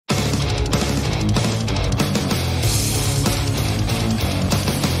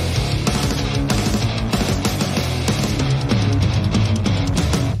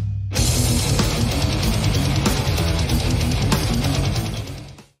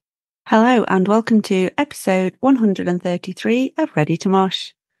Hello and welcome to episode 133 of Ready to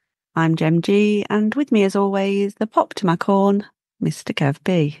Mosh. I'm Gem G, and with me as always, the pop to my corn, Mr. Kev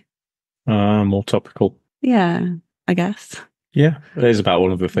B. More topical. Yeah, I guess. Yeah, it is about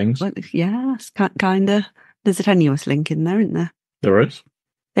one of the things. Well, yes, kinda. There's a tenuous link in there, isn't there? There is.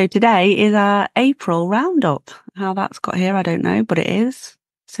 So today is our April Roundup. How that's got here, I don't know, but it is.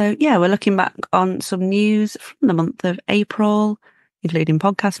 So yeah, we're looking back on some news from the month of April, including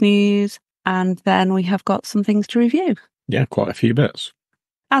podcast news, and then we have got some things to review. Yeah, quite a few bits.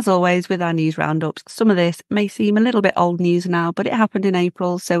 As always with our news roundups, some of this may seem a little bit old news now, but it happened in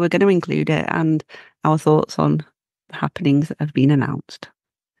April, so we're going to include it and our thoughts on the happenings that have been announced.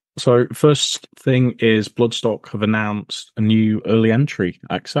 So first thing is Bloodstock have announced a new early entry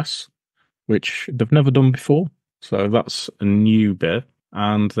access, which they've never done before. So that's a new bit.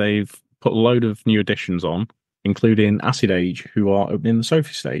 And they've put a load of new additions on, including Acid Age, who are opening the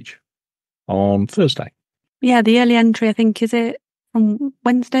Sophie stage on Thursday. Yeah, the early entry, I think, is it from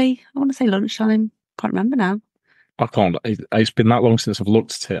Wednesday? I want to say lunchtime. Can't remember now. I can't. It's been that long since I've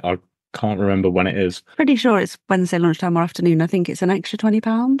looked at it. I can't remember when it is. Pretty sure it's Wednesday lunchtime or afternoon. I think it's an extra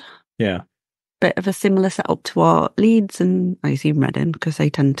 £20. Yeah. Bit of a similar setup to what Leeds and I assume Reading, because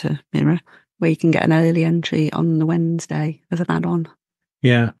they tend to mirror, where you can get an early entry on the Wednesday as an add-on.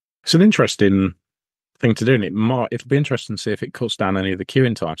 Yeah. It's an interesting thing to do, and it'll be interesting to see if it cuts down any of the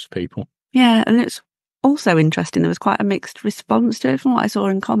queuing times for people. Yeah, and it's also interesting. There was quite a mixed response to it from what I saw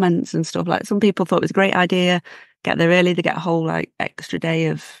in comments and stuff. Like some people thought it was a great idea, get there early, they get a whole extra day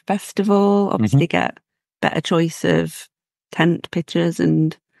of festival, obviously get better choice of tent pitches,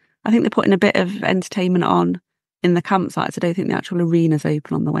 and I think they're putting a bit of entertainment on in the campsites. I don't think the actual arena's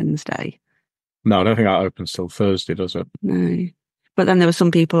open on the Wednesday. No, I don't think that opens till Thursday, does it? No. But then there were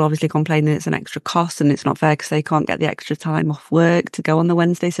some people obviously complaining it's an extra cost and it's not fair because they can't get the extra time off work to go on the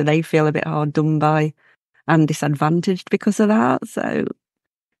Wednesday, so they feel a bit hard done by and disadvantaged because of that. So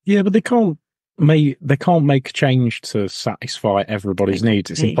yeah, but they can't make a change to satisfy everybody's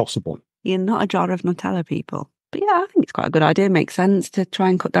needs. It's impossible. You're not a jar of Nutella, people. But yeah, I think it's quite a good idea. It makes sense to try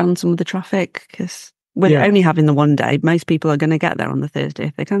and cut down some of the traffic because with only having the one day, most people are going to get there on the Thursday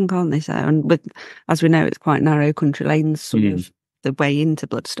if they can, can't they? So, and with, as we know, it's quite narrow country lanes, sort of the way into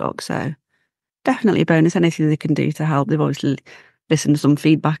Bloodstock. So definitely a bonus. Anything they can do to help. They've obviously listened to some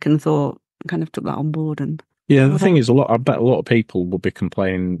feedback and thought, kind of took that on board. And yeah, the thing is, I bet a lot of people will be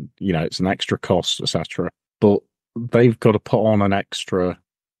complaining, it's an extra cost, etc. But they've got to put on an extra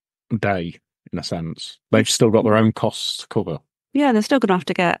day, in a sense. They've still got their own costs to cover. Yeah, they're still going to have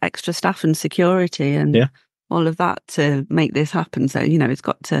to get extra staff and security and all of that to make this happen. So, it's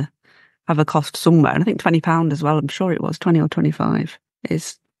got to have a cost somewhere. And I think £20 as well, I'm sure it was, 20 or 25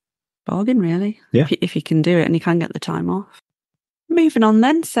 is bargain, really. Yeah. If you can do it and you can get the time off. Moving on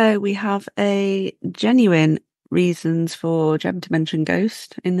then, so we have a genuine reasons for Gem to mention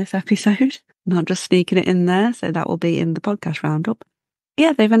Ghost in this episode, not just sneaking it in there, so that will be in the podcast roundup.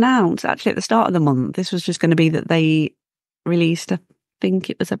 Yeah, they've announced, actually at the start of the month, this was just going to be that they released, I think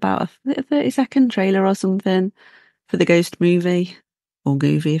it was about a 30-second trailer or something for the Ghost movie, or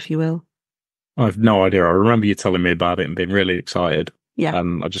Goovy if you will. I have no idea. I remember you telling me about it and being really excited. Yeah.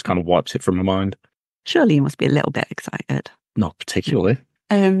 And I just kind of wiped it from my mind. Surely you must be a little bit excited. Not particularly.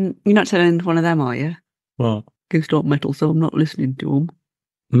 You're not telling one of them, are you? Well, Ghost aren't metal, so I'm not listening to them.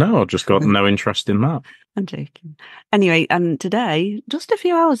 No, I've just got no interest in that. I'm joking. Anyway, and today, just a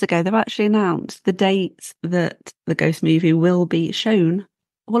few hours ago, they've actually announced the dates that the Ghost movie will be shown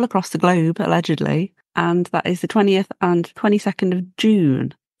all across the globe, allegedly. And that is the 20th and 22nd of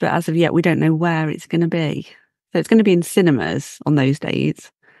June. But as of yet, we don't know where it's going to be. So it's going to be in cinemas on those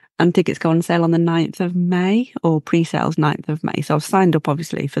dates. And tickets go on sale on the 9th of May, or pre-sales 9th of May. So I've signed up,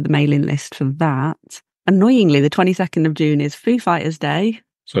 obviously, for the mailing list for that. Annoyingly, the 22nd of June is Foo Fighters Day.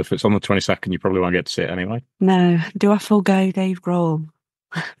 So if it's on the 22nd, you probably won't get to see it anyway. No. Do I forego Dave Grohl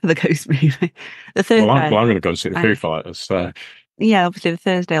for the Ghost movie? The Thursday. Well, I'm going to go and see the Foo Fighters. So. Yeah, obviously the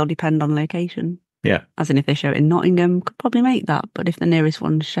Thursday will depend on location. Yeah. As in if they show it in Nottingham, could probably make that. But if the nearest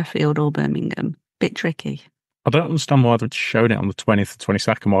one's Sheffield or Birmingham, bit tricky. I don't understand why they've shown it on the 20th and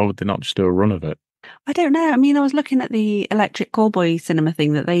 22nd. Why would they not just do a run of it? I don't know. I mean, I was looking at the Electric Callboy cinema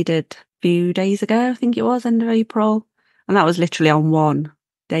thing that they did a few days ago. I think it was end of April. And that was literally on one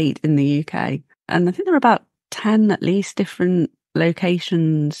date in the UK. And I think there were about 10 at least different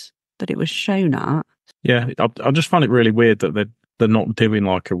locations that it was shown at. Yeah, I just find it really weird that they're not doing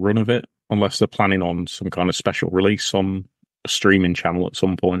like a run of it unless they're planning on some kind of special release on a streaming channel at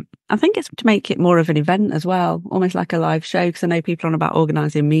some point. I think it's to make it more of an event as well, almost like a live show, because I know people are on about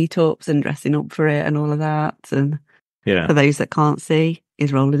organising meetups and dressing up for it and all of that. And for those that can't see,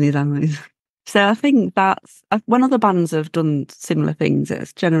 He's rolling his eyes. So I think that's when other bands have done similar things,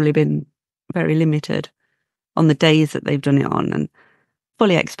 it's generally been very limited on the days that they've done it on, and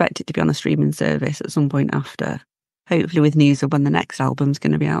fully expect it to be on a streaming service at some point after, hopefully with news of when the next album's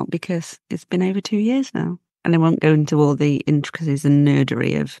going to be out, because it's been over 2 years now. And I won't go into all the intricacies and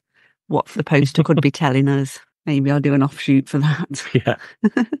nerdery of what the poster could be telling us. Maybe I'll do an offshoot for that. Yeah.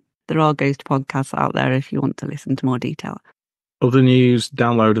 There are ghost podcasts out there if you want to listen to more detail. Other news,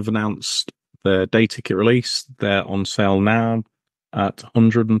 Download have announced their day ticket release. They're on sale now at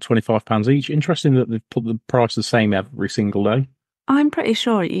 £125 each. Interesting that they've put the price the same every single day. I'm pretty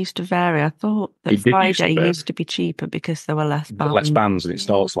sure it used to vary. I thought that Friday used to be cheaper because there were less bands. Less bands and it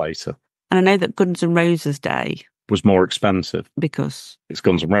starts later. And I know that Guns N' Roses Day was more expensive. Because it's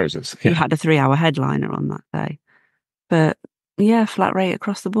Guns N' Roses. You had a 3-hour headliner on that day. But yeah, flat rate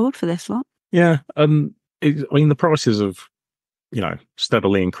across the board for this lot. Yeah, the prices have,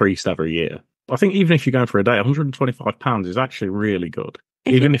 steadily increased every year. I think even if you're going for a day, £125 is actually really good.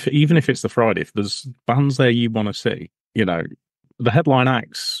 Even if it's the Friday, if there's bands there you want to see, the headline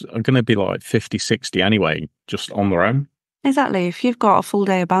acts are going to be like 50, 60 anyway, just on their own. Exactly. If you've got a full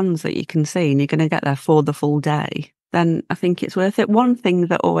day of bands that you can see and you're going to get there for the full day, then I think it's worth it. One thing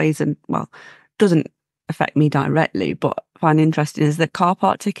that always, doesn't affect me directly, but I find interesting is that car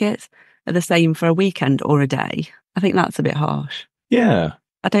park tickets are the same for a weekend or a day. I think that's a bit harsh. Yeah.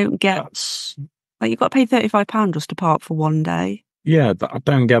 I don't get... you've got to pay £35 just to park for one day. Yeah, I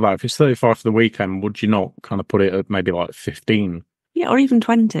don't get that. If it's 35 for the weekend, would you not kind of put it at maybe like 15? Yeah, or even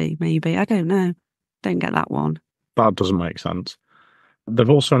 20, maybe. I don't know. Don't get that one. That doesn't make sense. They've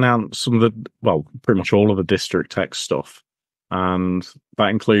also announced some of pretty much all of the District X stuff. And that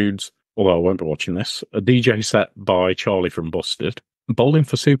includes, although I won't be watching this, a DJ set by Charlie from Busted. Bowling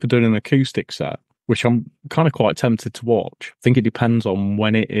for Super doing an acoustic set, which I'm kind of quite tempted to watch. I think it depends on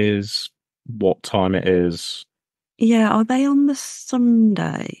when it is, what time it is. Yeah, are they on the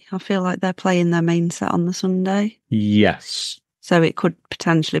Sunday? I feel like they're playing their main set on the Sunday. Yes. So it could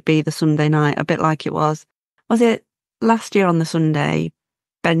potentially be the Sunday night, a bit like it was. Was it last year on the Sunday,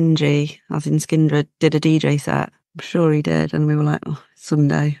 Benji, as in Skindred, did a DJ set? I'm sure he did. And we were like, oh, it's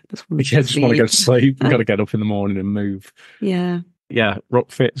Sunday. Just want to go to sleep. We've got to get up in the morning and move. Yeah. Yeah,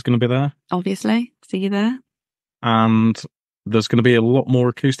 Rockfit is going to be there. Obviously. See you there. And there's going to be a lot more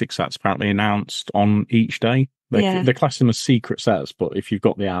acoustic sets apparently announced on each day. They're classed them as secret sets, but if you've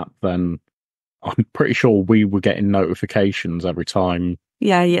got the app, then I'm pretty sure we were getting notifications every time.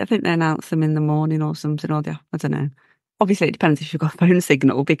 Yeah, I think they announce them in the morning or something, I don't know. Obviously, it depends if you've got a phone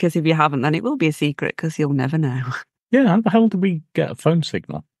signal, because if you haven't, then it will be a secret, because you'll never know. Yeah, how the hell did we get a phone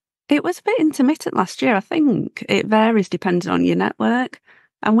signal? It was a bit intermittent last year, I think. It varies depending on your network,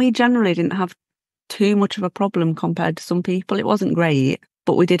 and we generally didn't have too much of a problem compared to some people. It wasn't great,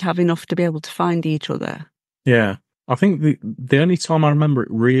 but we did have enough to be able to find each other. Yeah, I think the only time I remember it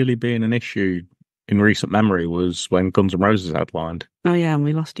really being an issue in recent memory was when Guns N' Roses headlined. Oh yeah, and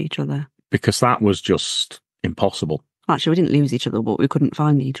we lost each other. Because that was just impossible. Actually, we didn't lose each other, but we couldn't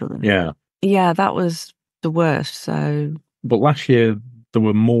find each other. Yeah. Yeah, that was the worst, so... But last year, there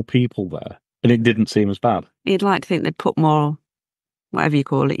were more people there, and it didn't seem as bad. You'd like to think they'd put more, whatever you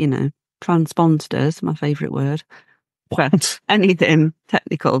call it, transponders, my favourite word. What? Anything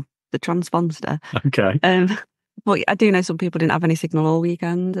technical, the transponder. Okay. But I do know some people didn't have any signal all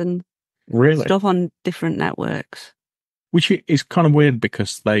weekend and really stuff on different networks. Which is kind of weird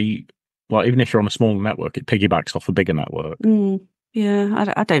because they, even if you're on a smaller network, it piggybacks off a bigger network.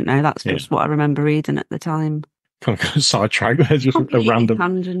 Yeah, I don't know. That's just what I remember reading at the time. Kind of sidetracked there, just a random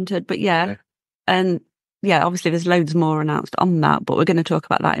tangented, but yeah. And yeah, obviously there's loads more announced on that, but we're going to talk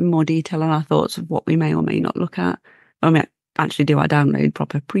about that in more detail and our thoughts of what we may or may not look at. I mean, actually do our download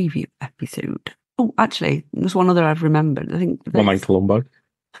proper preview episode. Oh, actually, there's one other I've remembered. I think One in Colombo.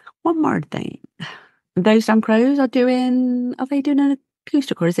 One more thing. Those Damn Crows are they doing an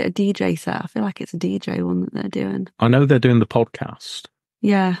acoustic or is it a DJ set? I feel like it's a DJ one that they're doing. I know they're doing the podcast.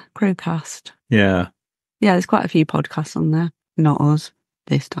 Yeah, Crowcast. Yeah. Yeah, there's quite a few podcasts on there. Not us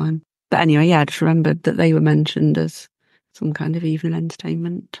this time. But anyway, yeah, I just remembered that they were mentioned as some kind of evening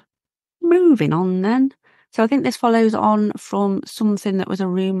entertainment. Moving on then. So I think this follows on from something that was a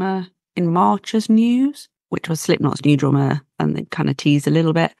rumour in March's news, which was Slipknot's new drummer, and they kind of teased a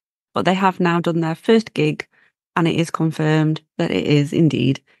little bit. But they have now done their first gig, and it is confirmed that it is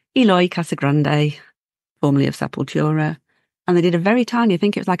indeed Eloy Casagrande, formerly of Sepultura. And they did a very tiny, I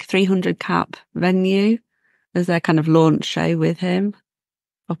think it was like a 300 cap venue as their kind of launch show with him.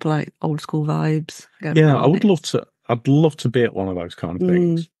 Up like old school vibes. Yeah, I'd love to be at one of those kind of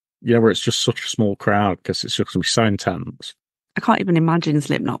things. Yeah, where it's just such a small crowd because it's just going to be so intense. I can't even imagine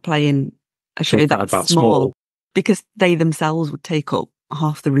Slipknot playing a show Something that's that small because they themselves would take up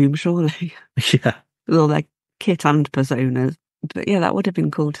half the room, surely, Yeah. with all their kit and personas. But yeah, that would have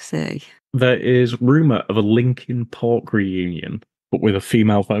been cool to see. There is rumour of a Linkin Park reunion, but with a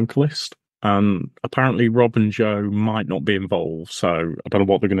female vocalist. And apparently Rob and Joe might not be involved, so I don't know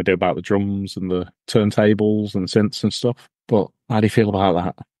what they're going to do about the drums and the turntables and synths and stuff. But how do you feel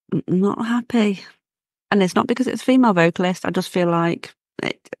about that? Not happy. And it's not because it's a female vocalist. I just feel like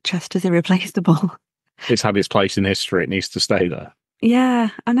Chester's irreplaceable. It's had its place in history. It needs to stay there. Yeah,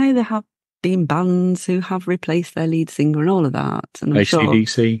 I know there have been bands who have replaced their lead singer and all of that. And I'm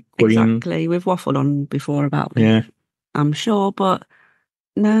AC/DC, sure, Queen. exactly. We've waffled on before about this. Yeah. I'm sure, but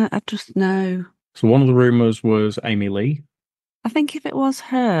no, I just know. So one of the rumours was Amy Lee. I think if it was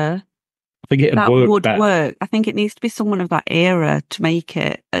her, I think it that would better. work. I think it needs to be someone of that era to make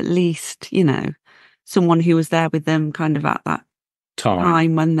it at least, someone who was there with them kind of at that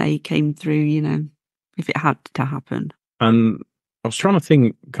time when they came through, if it had to happen. And I was trying to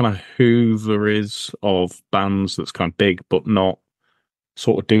think kind of who there is of bands that's kind of big but not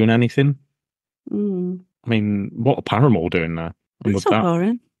sort of doing anything. I mean, what are Paramore doing now? They're still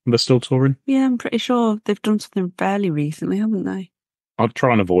touring. They're still touring? Yeah, I'm pretty sure they've done something fairly recently, haven't they? I'd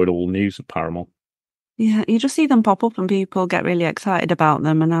try and avoid all news of Paramore. Yeah, you just see them pop up and people get really excited about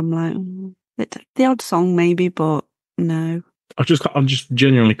them, and I'm like, it's the odd song maybe, but no. I just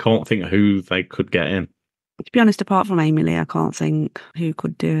genuinely can't think of who they could get in. To be honest, apart from Amy Lee, I can't think who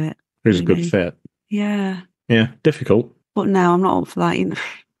could do it. Who's a good fit? Yeah. Yeah, difficult. But no, I'm not up for that.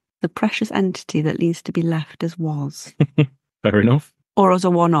 The precious entity that needs to be left as was. Fair enough. Or as a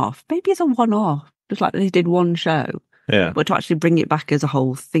one-off. Maybe as a one-off, just like they did one show. Yeah. But to actually bring it back as a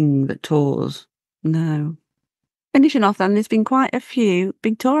whole thing that tours, no. Finishing off then, there's been quite a few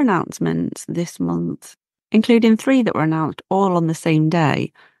big tour announcements this month, including 3 that were announced all on the same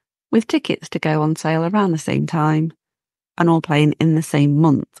day, with tickets to go on sale around the same time, and all playing in the same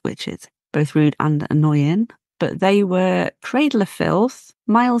month, which is both rude and annoying. But they were Cradle of Filth,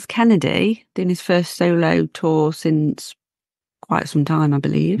 Miles Kennedy, doing his first solo tour since quite some time, I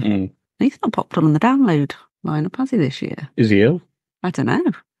believe. And he's not popped on the Download lineup, has he, this year? Is he ill? I don't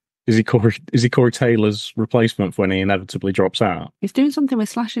know. Is he Corey Taylor's replacement for when he inevitably drops out? He's doing something with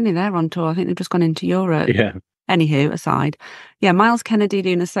Slash, isn't he, there on tour? I think they've just gone into Europe. Yeah. Anywho, aside. Yeah, Miles Kennedy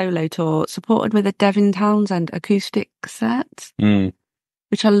doing a solo tour, supported with a Devin Townsend acoustic set,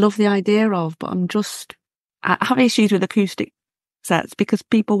 which I love the idea of, but I have issues with acoustic sets because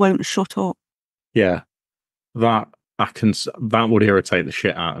people won't shut up. Yeah. That would irritate the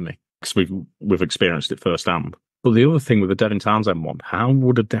shit out of me because we've experienced it firsthand. But the other thing with the Devin Townsend one, how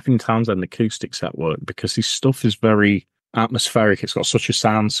would a Devin Townsend acoustic set work? Because his stuff is very atmospheric. It's got such a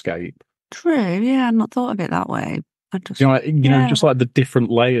soundscape. True, yeah, I've not thought of it that way. Just like the different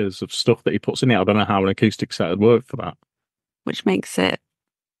layers of stuff that he puts in it. I don't know how an acoustic set would work for that. Which makes it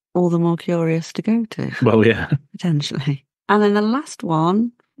all the more curious to go to. Well, yeah. Potentially. And then the last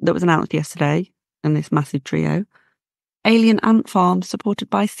one that was announced yesterday in this massive trio, Alien Ant Farm, supported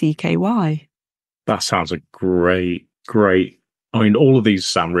by CKY. That sounds a great. I mean, all of these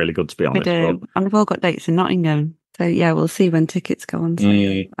sound really good, to be honest. They do. And they've all got dates in Nottingham. So, yeah, we'll see when tickets go on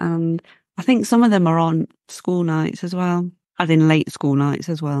sale. And I think some of them are on school nights as well, as in late school nights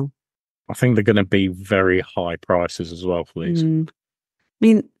as well. I think they're going to be very high prices as well for these. I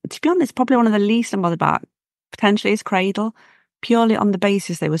mean, to be honest, probably one of the least I'm bothered about potentially is Cradle, purely on the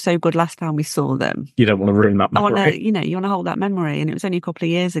basis they were so good last time we saw them. You don't want to ruin that memory. You want to hold that memory, and it was only a couple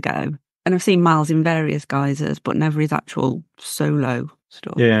of years ago. And I've seen Miles in various guises, but never his actual solo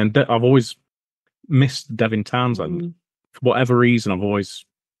stuff. Yeah, and I've always missed Devin Townsend. For whatever reason, I've always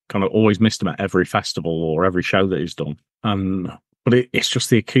missed him at every festival or every show that he's done. But it's just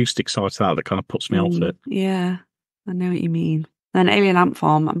the acoustic side of that kind of puts me off it. Yeah, I know what you mean. Then Alien Ant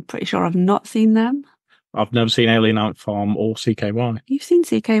Farm, I'm pretty sure I've not seen them. I've never seen Alien Ant Farm or CKY. You've seen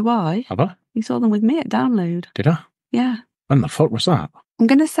CKY? Have I? You saw them with me at Download. Did I? Yeah. When the fuck was that? I'm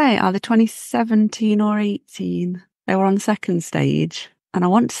going to say either 2017 or 18. They were on second stage. And I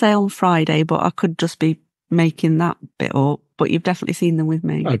want to say on Friday, but I could just be making that bit up. But you've definitely seen them with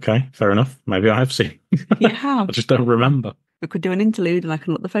me. Okay, fair enough. Maybe I have seen. You have? I just don't remember. We could do an interlude and I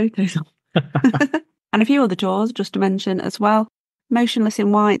can look the photos up. And a few other tours, just to mention as well. Motionless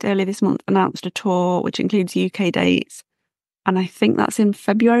in White earlier this month announced a tour which includes UK dates. And I think that's in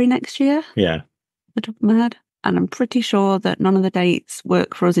February next year. Yeah. Off the top of my head. And I'm pretty sure that none of the dates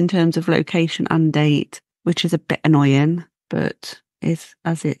work for us in terms of location and date, which is a bit annoying, but is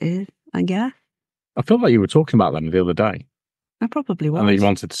as it is, I guess. I feel like you were talking about them the other day. I probably was. And that you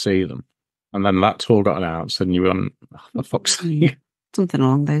wanted to see them. And then that tour got announced, and you went, oh, for fuck's sake. Something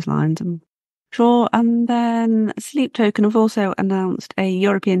along those lines, I'm sure. And then Sleep Token have also announced a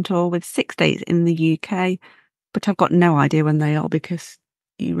European tour with 6 dates in the UK, but I've got no idea when they are because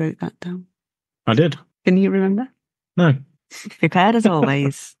you wrote that down. I did. Can you remember? No. Prepared as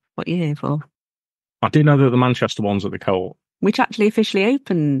always. What you're here for. I do know that the Manchester one's at the Co-op. Which actually officially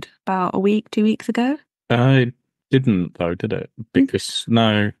opened about a week, 2 weeks ago. It didn't, though, did it? Because,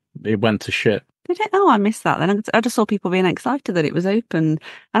 no, it went to shit. Did it? Oh, I missed that then. I just saw people being excited that it was open.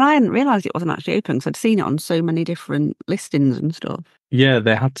 And I hadn't realised it wasn't actually open because I'd seen it on so many different listings and stuff. Yeah,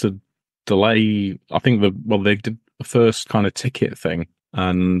 they had to delay. I think they did the first kind of ticket thing,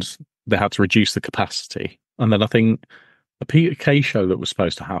 and they had to reduce the capacity. And then I think a Peter Kay show that was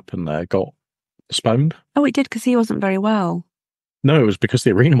supposed to happen there got postponed. Oh, it did because he wasn't very well. No, it was because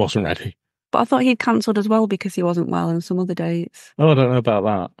the arena wasn't ready. But I thought he'd cancelled as well because he wasn't well on some other dates. Oh, I don't know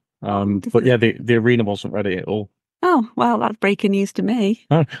about that. But yeah, the arena wasn't ready at all. Oh, well, that's breaking news to me.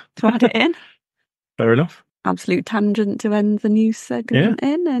 Oh. To add it in. Fair enough. Absolute tangent to end the news segment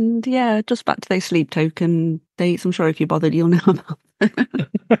in. And yeah, just back to those Sleep Token dates. I'm sure if you're bothered, you'll know about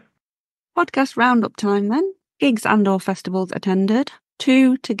them. Podcast roundup time then. Gigs and/or festivals attended.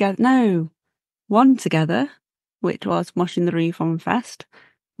 2 together. No, 1 together, which was Mosh in the Roof on Fest,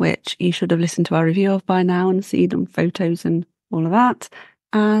 which you should have listened to our review of by now and seen them photos and all of that.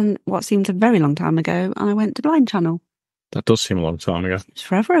 And what seems a very long time ago, I went to Blind Channel. That does seem a long time ago. It's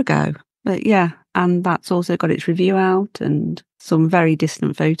forever ago. But yeah, and that's also got its review out and some very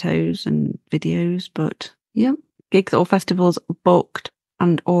distant photos and videos. But yeah, gigs or festivals booked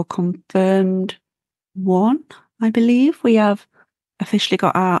and or confirmed 1, I believe. We have officially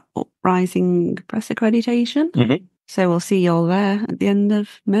got our Uprising press accreditation. Mm-hmm. So we'll see you all there at the end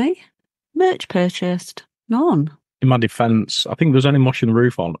of May. Merch purchased? None. In my defence, I think there's only Mosh in the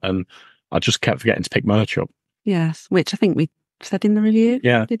Roof on, and I just kept forgetting to pick merch up. Yes, which I think we said in the review.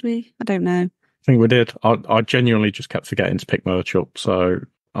 Yeah. Did we? I don't know. I think we did. I genuinely just kept forgetting to pick merch up, so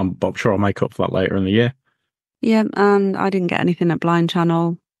I'm sure I'll make up for that later in the year. Yeah, and I didn't get anything at Blind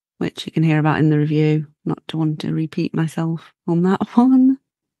Channel, which you can hear about in the review. Not to want to repeat myself on that one.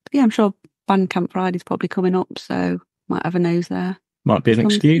 But yeah, I'm sure Bandcamp Friday's probably coming up, so might have a nose there. Might be an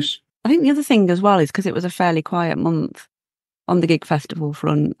excuse. I think the other thing as well is because it was a fairly quiet month on the gig festival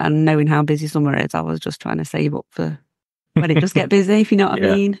front, and knowing how busy summer is, I was just trying to save up for when it does get busy, if you know what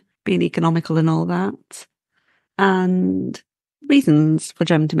I mean, being economical and all that. And reasons for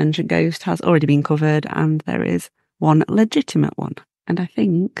Gem to mention Ghost has already been covered, and there is one legitimate one. And I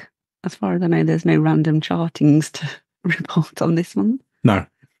think, as far as I know, there's no random chartings to report on this one. No.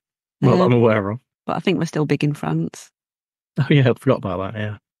 Well, I'm aware of. But I think we're still big in France. Oh yeah, I forgot about that,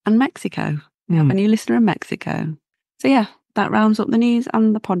 yeah. And Mexico. We have a new listener in Mexico. So yeah, that rounds up the news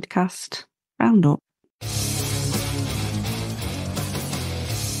and the podcast roundup.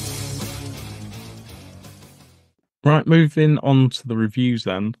 Right, moving on to the reviews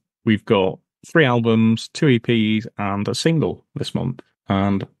then. We've got 3 albums, 2 EPs, and a single this month.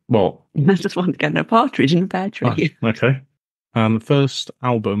 And, well... I just want to get a partridge in a pear tree. Oh, okay. And the first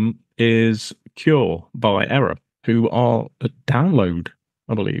album is Cure by Erra, who are a Download,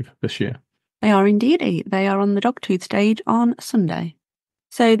 I believe, this year. They are indeed. They are on the Dogtooth stage on Sunday.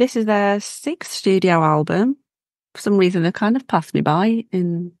 So this is their 6th studio album. For some reason, they kind of passed me by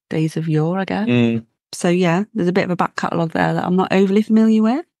in days of yore, I guess. So yeah, there's a bit of a back catalogue there that I'm not overly familiar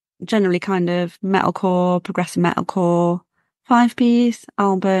with. Generally kind of metalcore, progressive metalcore, 5-piece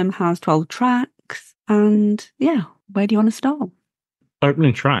album, has 12 tracks. And yeah, where do you want to start?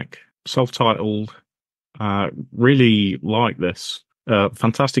 Opening track, self-titled. Really like this.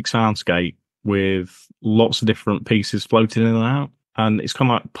 Fantastic soundscape with lots of different pieces floating in and out. And it's kind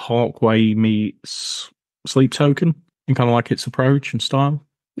of like Parkway meets Sleep Token and kind of like its approach and style.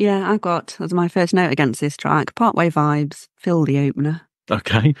 Yeah, I've got, as my first note against this track, Parkway vibes, fill the opener.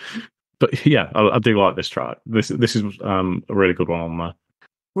 Okay. But yeah, I do like this track. This is a really good one on there.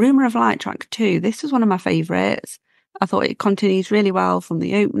 Rumour of Light track 2. This was one of my favourites. I thought it continues really well from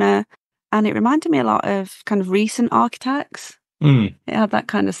the opener. And it reminded me a lot of kind of recent Architects. It had that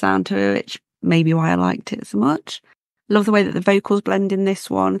kind of sound to it, which may be why I liked it so much. Love the way that the vocals blend in this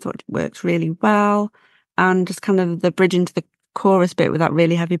one. I thought it works really well. And just kind of the bridge into the chorus bit with that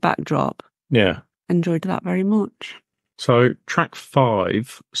really heavy backdrop. Yeah. Enjoyed that very much. So track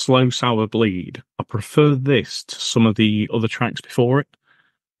 5, Slow Sour Bleed. I prefer this to some of the other tracks before it.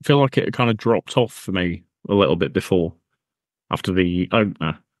 I feel like it kind of dropped off for me a little bit before, after the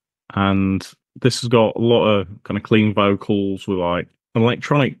opener. And this has got a lot of kind of clean vocals with like an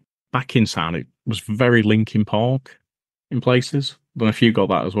electronic backing sound. It was very Linkin Park in places. I don't know if you got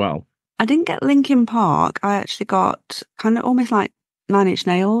that as well. I didn't get Linkin Park. I actually got kind of almost like Nine Inch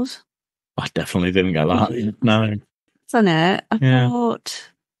Nails. I definitely didn't get that. No. Isn't it? I Yeah.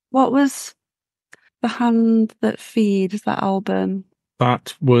 thought, what was The Hand That Feeds, that album?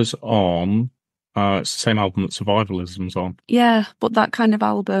 That was on, it's the same album that Survivalism's on. Yeah, but that kind of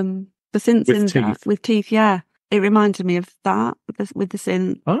album, the synths With in teeth. that, with teeth, yeah. It reminded me of that with the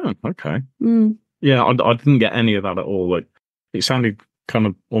synth. Oh, okay. Mm. Yeah, I didn't get any of that at all. Like, it sounded kind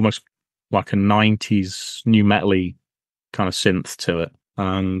of almost like a 90s new metal-y kind of synth to it.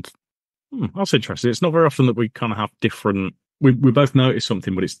 And that's interesting. It's not very often that we kind of have different... We both notice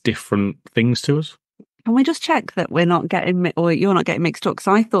something, but it's different things to us. Can we just check that we're not getting, or you're not getting mixed up? Because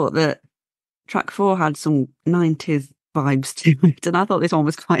I thought that track 4 had some 90s vibes to it, and I thought this one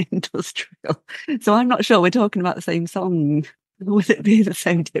was quite industrial. So I'm not sure we're talking about the same song. Would it be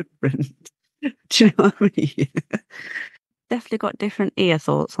so different? Do you know what I mean? Definitely got different ear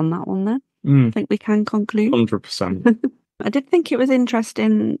thoughts on that one then. I think we can conclude. 100%. I did think it was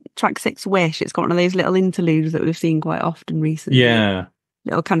interesting, track 6, Wish. It's got one of those little interludes that we've seen quite often recently. Yeah.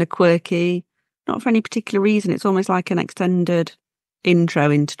 Little kind of quirky, not for any particular reason. It's almost like an extended intro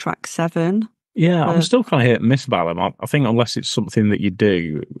into track 7. Yeah, I'm still kind of hit and miss about them. I think unless it's something that you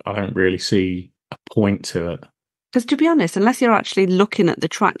do, I don't really see a point to it. Because to be honest, unless you're actually looking at the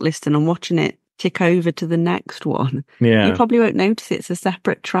track list and watching it tick over to the next one, you probably won't notice it's a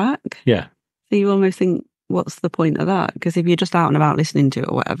separate track. Yeah. So you almost think, what's the point of that? Because if you're just out and about listening to it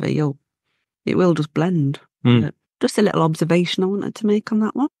or whatever, it will just blend. Just a little observation I wanted to make on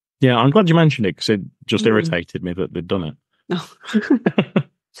that one. Yeah, I'm glad you mentioned it because it just irritated me that they'd done it. Oh.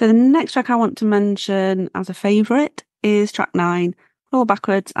 So the next track I want to mention as a favourite is track 9, Fall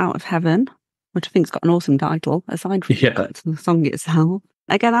Backwards Out of Heaven, which I think's got an awesome title, aside from the song itself.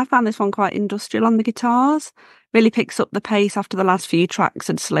 Again, I found this one quite industrial on the guitars. Really picks up the pace after the last few tracks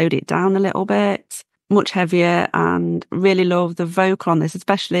had slowed it down a little bit. Much heavier, and really love the vocal on this,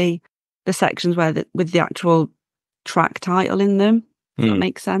 especially the sections where with the actual track title in them. Does that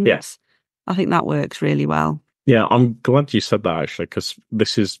make sense? Yes. I think that works really well. Yeah, I'm glad you said that, actually, because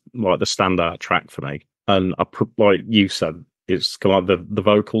this is like the standout track for me. And like you said, it's kind of like the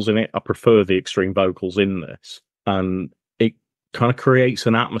vocals in it. I prefer the extreme vocals in this. And it kind of creates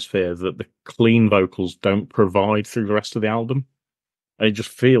an atmosphere that the clean vocals don't provide through the rest of the album. And it just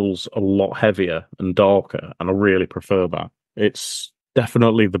feels a lot heavier and darker, and I really prefer that. It's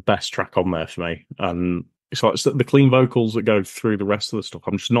definitely the best track on there for me. And it's like the clean vocals that go through the rest of the stuff,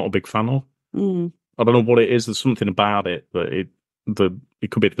 I'm just not a big fan of. I don't know what it is. There's something about it that it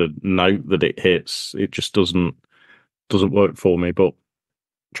could be the note that it hits. It just doesn't work for me. But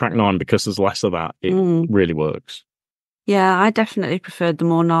track 9, because there's less of that, it really works. Yeah, I definitely preferred the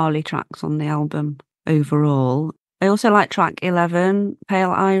more gnarly tracks on the album overall. I also like track 11,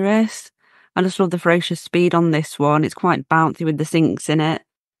 Pale Iris. I just love the ferocious speed on this one. It's quite bouncy with the synths in it.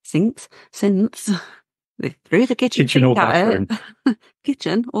 Synths? Through the kitchen or bathroom.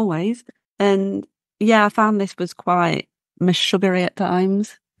 Kitchen, always. And yeah, I found this was quite sugary at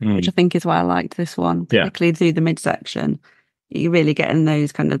times, which I think is why I liked this one, particularly through the midsection. You're really getting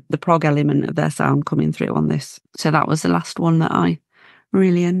those kind of the prog element of their sound coming through on this. So that was the last one that I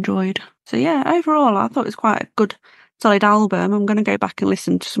really enjoyed. So yeah, overall, I thought it was quite a good, solid album. I'm going to go back and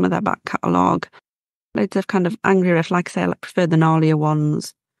listen to some of their back catalogue. Loads of kind of angry riffs. Like I say, I prefer the gnarlier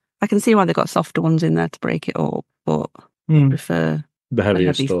ones. I can see why they've got softer ones in there to break it up, but I prefer the heavier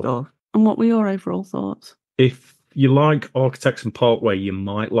heavy stuff. And what were your overall thoughts? If you like Architects and Parkway, you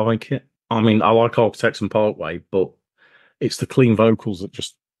might like it. I mean, I like Architects and Parkway, but it's the clean vocals that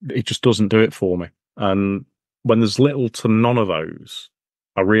just doesn't do it for me. And when there's little to none of those,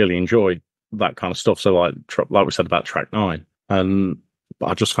 I really enjoy that kind of stuff. So like we said about track 9, but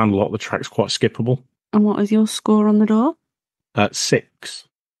I just found a lot of the tracks quite skippable. And what was your score on the door? 6.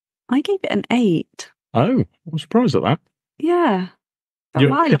 I gave it an 8. Oh, I'm surprised at that. Yeah.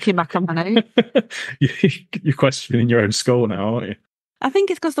 Am I looking back on my notes? You're questioning your own score now, aren't you? I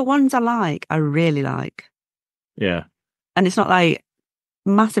think it's because the ones I really like. Yeah. And it's not like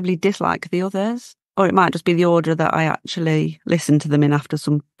massively dislike the others. Or it might just be the order that I actually listened to them in after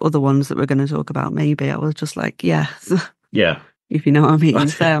some other ones that we're going to talk about. Maybe I was just like, yes. Yeah. If you know what I mean.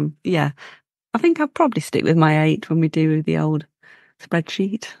 So, yeah. I think I'll probably stick with my 8 when we do the old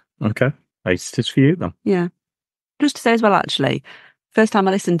spreadsheet. Okay. 8 is for you then. Yeah. Just to say as well, actually, first time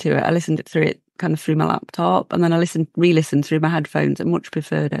I listened to it, I listened it through my laptop, and then I re-listened through my headphones and much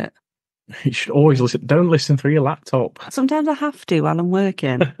preferred it. You should always listen. Don't listen through your laptop. Sometimes I have to while I'm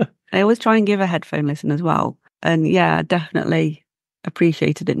working. I always try and give a headphone listen as well. And yeah, I definitely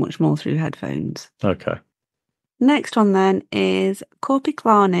appreciated it much more through headphones. Okay. Next one then is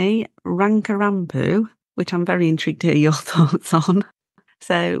Korpiklaani Rankarampu, which I'm very intrigued to hear your thoughts on.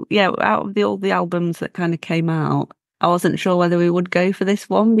 So, yeah, out of all the albums that kind of came out, I wasn't sure whether we would go for this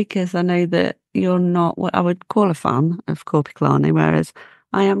one because I know that you're not what I would call a fan of Korpiklaani, whereas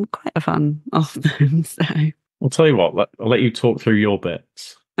I am quite a fan of them. So, I'll tell you what, I'll let you talk through your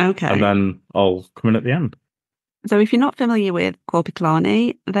bits. okay. And then I'll come in at the end. So if you're not familiar with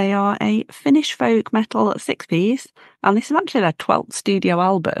Korpiklaani, they are a Finnish folk metal six-piece, and this is actually their 12th studio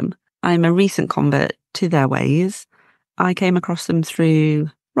album. I'm a recent convert to their ways. I came across them through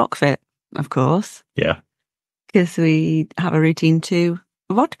Rockfit, of course. Yeah. Because we have a routine to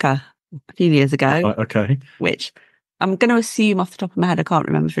vodka a few years ago. Okay. Which I'm going to assume off the top of my head, I can't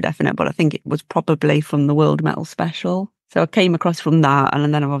remember for definite, but I think it was probably from the World Metal Special. So I came across from that,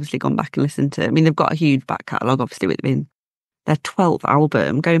 and then I've obviously gone back and listened to, I mean, they've got a huge back catalogue, obviously, with being their 12th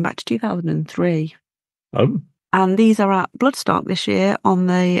album, going back to 2003. Oh. And these are at Bloodstock this year. On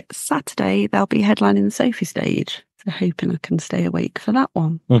the Saturday, they'll be headlining the Sophie stage. So hoping I can stay awake for that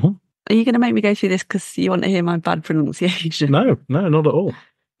one. Mm-hmm. Are you going to make me go through this because you want to hear my bad pronunciation? No, not at all.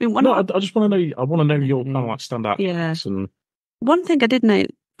 I mean, I just want to know. I want to know your kind of like standout. Yeah. And one thing I did note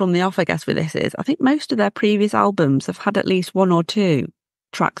from the off, I guess, with this is I think most of their previous albums have had at least one or two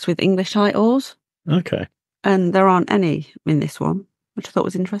tracks with English titles. Okay. And there aren't any in this one, which I thought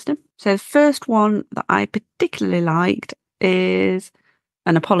was interesting. So the first one that I particularly liked is,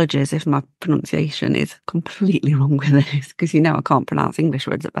 and apologies if my pronunciation is completely wrong with this, because you know I can't pronounce English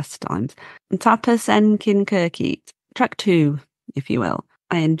words at best times. Tapas en Kirkit, track 2, if you will.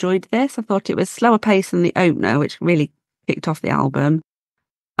 I enjoyed this. I thought it was slower pace than the opener, which really kicked off the album.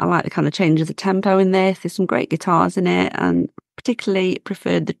 I like the kind of changes of tempo in this. There's some great guitars in it, and particularly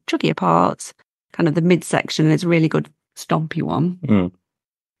preferred the chuggier parts, kind of the midsection is a really good stompy one. Mm.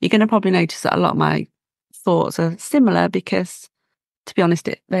 You're going to probably notice that a lot of my thoughts are similar because, to be honest,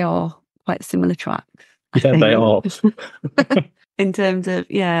 they are quite similar tracks. Yeah, they are. In terms of,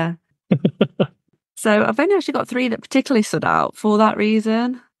 yeah. So I've only actually got 3 that particularly stood out for that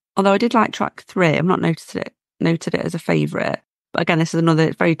reason. Although I did like track 3. I've not noted it as a favourite. But again, this is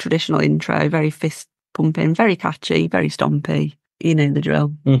another very traditional intro, very fist pumping, very catchy, very stompy. You know the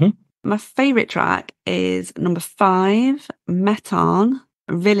drill. Mm-hmm. My favourite track is number 5, Metan.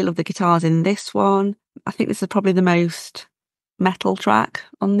 I really love the guitars in this one. I think this is probably the most metal track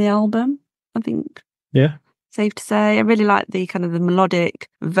on the album, I think. Yeah. Safe to say. I really like the kind of the melodic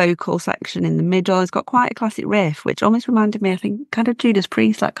vocal section in the middle. It's got quite a classic riff, which almost reminded me, I think, kind of Judas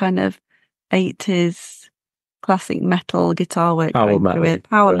Priest, that kind of 80s classic metal guitar work. Power metal.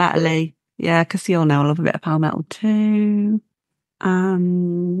 Power metal-y. Yeah, because you all know I love a bit of power metal too.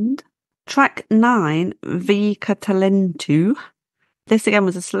 And track 9, Vika Talentu. This again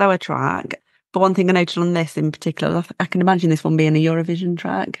was a slower track, but one thing I noted on this in particular, I can imagine this one being a Eurovision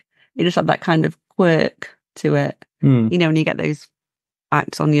track. It just had that kind of quirk to it. Mm. You know, when you get those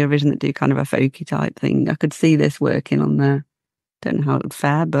acts on Eurovision that do kind of a folky type thing, I could see this working on there. Don't know how it would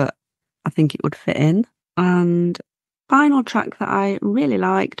fare, but I think it would fit in. And final track that I really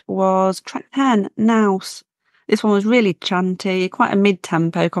liked was track 10, Naus. This one was really chanty, quite a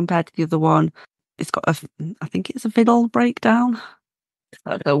mid-tempo compared to the other one. It's got I think it's a fiddle breakdown.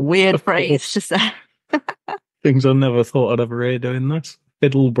 That's a weird phrase to say. Things I never thought I'd ever hear doing this.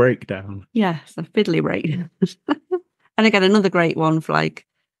 Fiddle breakdown. Yes, a fiddly breakdown. And again, another great one for like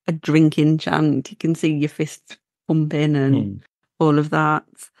a drinking chant. You can see your fists pumping and all of that.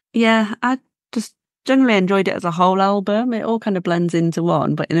 Yeah, I just generally enjoyed it as a whole album. It all kind of blends into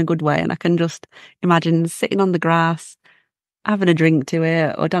one, but in a good way. And I can just imagine sitting on the grass, having a drink to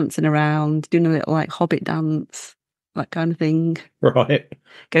it, or dancing around, doing a little like Hobbit dance, that kind of thing. Right.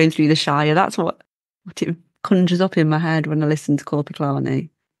 Going through the Shire. That's what it conjures up in my head when I listen to Korpiklaani.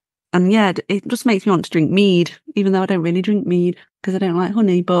 And yeah, it just makes me want to drink mead, even though I don't really drink mead because I don't like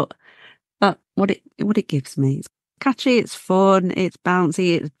honey. But that's what it gives me. It's catchy, it's fun, it's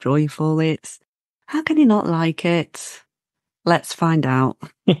bouncy, it's joyful. It's how can you not like it? Let's find out.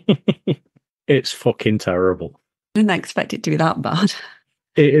 It's fucking terrible. I didn't expect it to be that bad.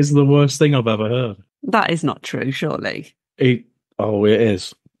 It is the worst thing I've ever heard. That is not true, surely. It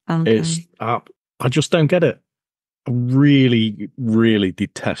is. Okay. It's I just don't get it. I really, really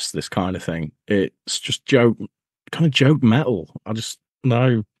detest this kind of thing. It's just joke metal. I just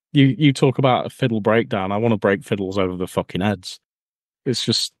no. You talk about a fiddle breakdown. I want to break fiddles over the fucking heads. It's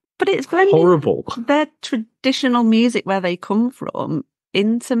just but it's blending horrible. Their traditional music where they come from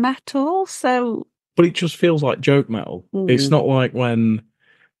into metal, so. But it just feels like joke metal. It's not like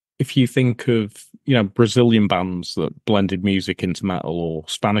if you think of Brazilian bands that blended music into metal or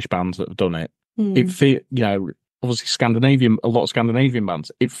Spanish bands that have done it. It obviously a lot of Scandinavian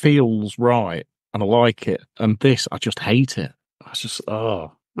bands. It feels right, and I like it. And this, I just hate it. I just,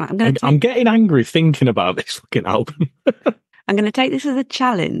 oh. Right, I'm getting angry thinking about this fucking album. I'm going to take this as a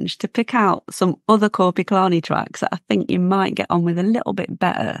challenge to pick out some other Korpiklaani tracks that I think you might get on with a little bit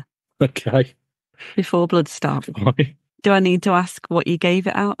better Okay. before Bloodstock. Do I need to ask what you gave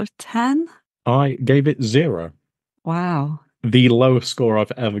it out of 10? I gave it 0. Wow. The lowest score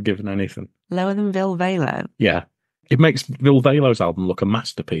I've ever given anything. Lower than Vil Velo. Yeah. It makes Vil Velo's album look a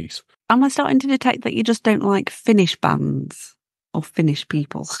masterpiece. Am I starting to detect that you just don't like Finnish bands or Finnish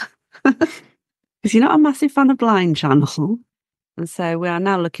people? Because you're not a massive fan of Blind Channel. And so we are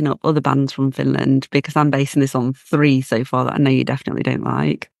now looking up other bands from Finland because I'm basing this on 3 so far that I know you definitely don't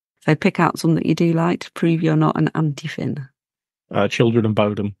like. So pick out some that you do like to prove you're not an anti-Finn. Children of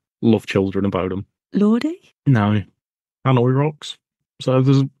Bodom. Love Children of Bodom. Lordy? No. Hanoi Rocks. So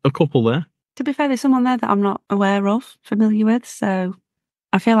there's a couple there. To be fair, there's someone there that I'm not aware of, familiar with. So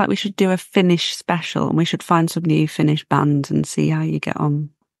I feel like we should do a Finnish special and we should find some new Finnish bands and see how you get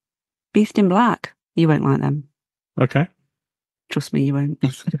on. Beast in Black. You won't like them. Okay. Trust me, you won't.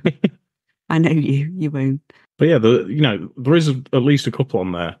 I know you won't. But yeah, there is at least a couple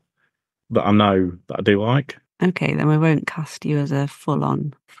on there that I know that I do like. Okay, then we won't cast you as a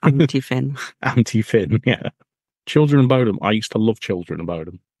full-on anti-Finn. Anti-Finn, yeah. Children of Bodom. I used to love Children of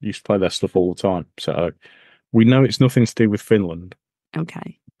Bodom. I used to play their stuff all the time. So we know it's nothing to do with Finland.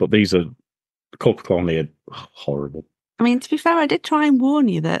 Okay. But these are Korpiklaani are horrible. I mean, to be fair, I did try and warn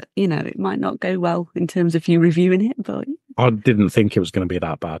you that, it might not go well in terms of you reviewing it, but... I didn't think it was going to be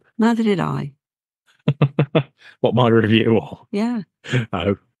that bad. Neither did I. What, my review? Or? Yeah.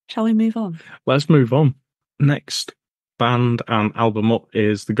 Oh. Shall we move on? Let's move on. Next band and album up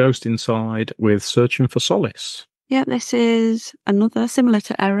is The Ghost Inside with Searching for Solace. Yeah, this is another, similar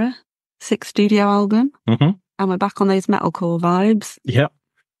to Erra, 6th studio album. Mm-hmm. And we're back on those metalcore vibes. Yep.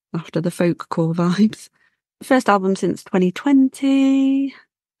 After the folkcore vibes. First album since 2020.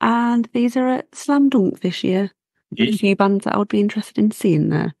 And these are at Slam Dunk this year. A few bands that I would be interested in seeing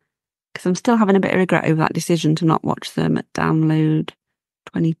there. Because I'm still having a bit of regret over that decision to not watch them at Download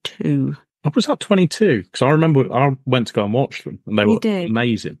 22. What was that, 22? Because I remember I went to go and watch them, and they were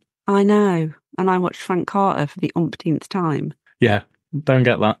amazing. I know. And I watched Frank Carter for the umpteenth time. Yeah, don't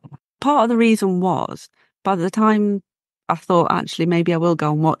get that. Part of the reason was, by the time I thought, actually, maybe I will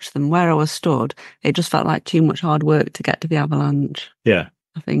go and watch them, where I was stood, it just felt like too much hard work to get to the Avalanche. Yeah.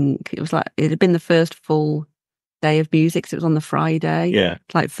 I think it was like, it had been the first full day of music, so it was on the Friday. Yeah.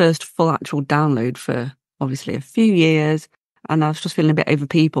 Like first full actual download for obviously a few years. And I was just feeling a bit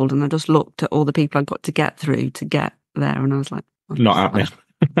overpeopled, and I just looked at all the people I'd got to get through to get there, and I was like, not happening.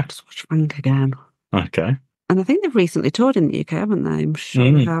 I'll just watch Frank again. Okay. And I think they've recently toured in the UK, haven't they? I'm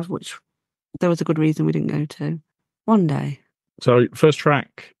sure they have, which there was a good reason we didn't go to. One day. So first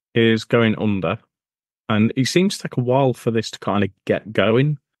track is Going Under, and it seems to take a while for this to kind of get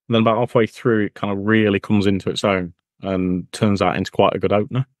going. And then about halfway through, it kind of really comes into its own and turns out into quite a good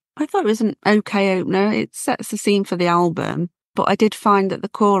opener. I thought it was an okay opener. It sets the scene for the album, but I did find that the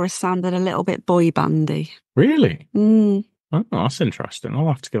chorus sounded a little bit boy bandy. Really? Mm. Oh, that's interesting. I'll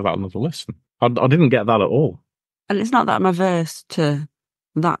have to give that another listen. I didn't get that at all. And it's not that I'm averse to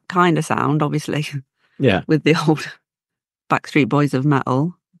that kind of sound, obviously. Yeah. With the old Backstreet Boys of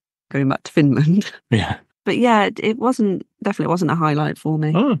metal, going back to Finland. Yeah. But yeah, it definitely wasn't a highlight for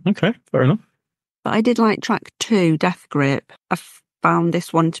me. Oh, okay. Fair enough. But I did like track 2, Death Grip. I found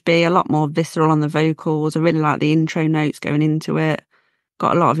this one to be a lot more visceral on the vocals. I really like the intro notes going into it.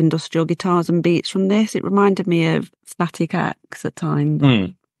 Got a lot of industrial guitars and beats from this. It reminded me of Static X at times.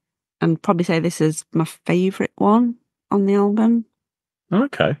 Mm. And probably say this is my favourite one on the album.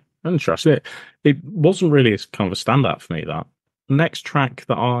 Okay. Interesting. It wasn't really kind of a standout for me, that. The next track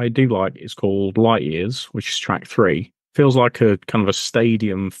that I do like is called Light Years, which is track 3. Feels like a kind of a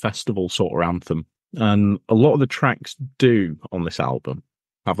stadium festival sort of anthem. And a lot of the tracks do on this album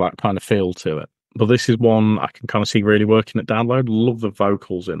have that kind of feel to it. But this is one I can kind of see really working at Download. Love the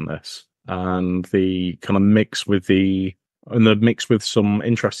vocals in this. And the kind of mix with some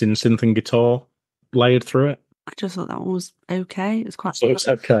interesting synth and guitar layered through it. I just thought that one was okay. It was quite it's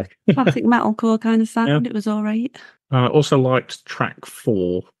okay. classic metalcore kind of sound. Yeah. It was all right. I also liked track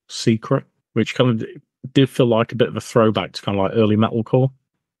 4, Secret, which kind of did feel like a bit of a throwback to kind of like early metalcore.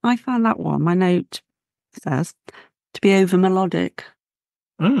 I found that one, my note says, to be over melodic.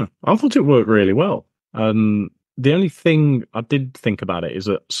 Oh, I thought it worked really well. The only thing I did think about it is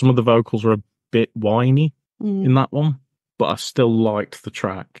that some of the vocals were a bit whiny in that one, but I still liked the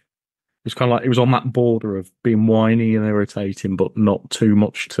track. It was kind of like it was on that border of being whiny and irritating, but not too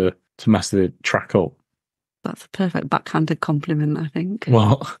much to mess the track up. That's a perfect backhanded compliment, I think.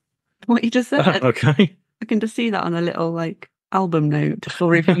 What? What you just said. Okay. I can just see that on a little album note or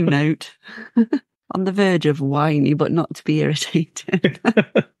review note. On the verge of whiny, but not to be irritated.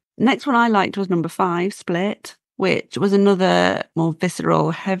 Next one I liked was number 5, Split, which was another more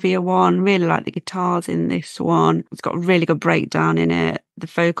visceral, heavier one. Really like the guitars in this one. It's got a really good breakdown in it. The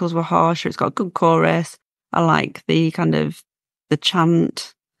vocals were harsher. It's got a good chorus. I like the kind of the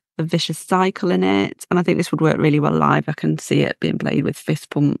chant, the vicious cycle in it. And I think this would work really well live. I can see it being played with fist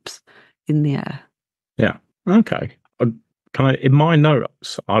pumps in the air. Yeah. Okay. In my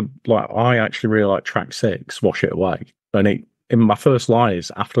notes, I actually really like track 6, Wash It Away. And in my first line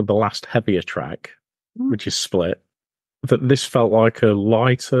is after the last heavier track, which is Split, that this felt like a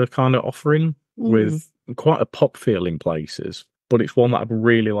lighter kind of offering with quite a pop feel in places. But it's one that I'd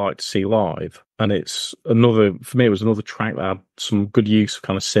really like to see live. And it's for me, it was another track that had some good use of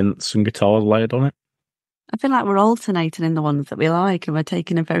kind of synths and guitars layered on it. I feel like we're alternating in the ones that we like, and we're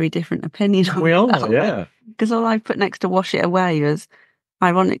taking a very different opinion on We are, yeah. Because all I put next to Wash It Away is,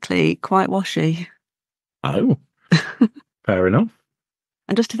 ironically, quite washy. Oh, fair enough.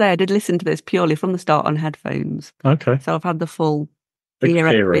 And just to say, I did listen to this purely from the start on headphones. Okay. So I've had the full ear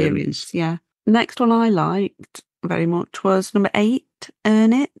experience. Yeah. Next one I liked very much was number 8,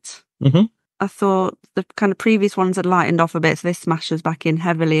 Earn It. Mm-hmm. I thought the kind of previous ones had lightened off a bit, so this smashes back in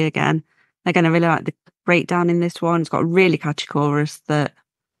heavily again. Again, I really like the breakdown in this one. It's got a really catchy chorus that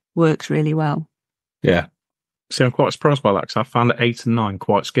works really well. Yeah. See, I'm quite surprised by that because I found 8 and 9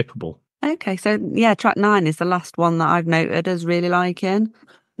 quite skippable. Okay, so yeah, track 9 is the last one that I've noted as really liking.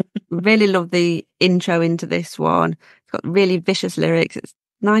 Really love the intro into this one. It's got really vicious lyrics. It's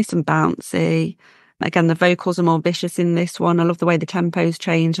nice and bouncy. Again, the vocals are more vicious in this one. I love the way the tempo's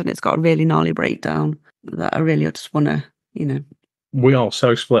changed, and it's got a really gnarly breakdown that I really just want to, We are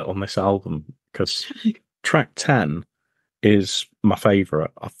so split on this album because track 10 is my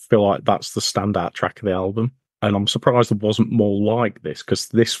favourite. I feel like that's the standout track of the album. And I'm surprised it wasn't more like this because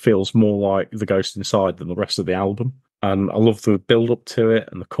this feels more like The Ghost Inside than the rest of the album. And I love the build up to it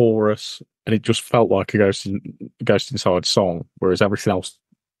and the chorus. And it just felt like a Ghost Inside song, whereas everything else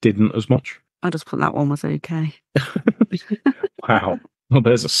didn't as much. I just put that one was okay. Wow. Well,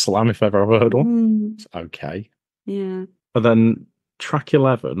 there's a slam if ever I've heard one. It's okay. Yeah. But then track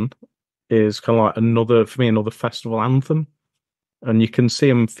 11 is kind of like another festival anthem. And you can see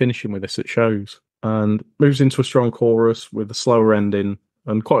them finishing with this at shows. And moves into a strong chorus with a slower ending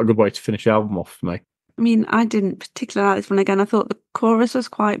and quite a good way to finish the album off for me. I mean, I didn't particularly like this one again. I thought the chorus was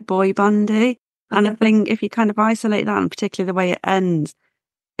quite boy bandy. And I think if you kind of isolate that, and particularly the way it ends,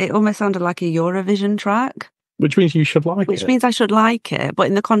 it almost sounded like a Eurovision track. Which means you should like it. Which means I should like it. But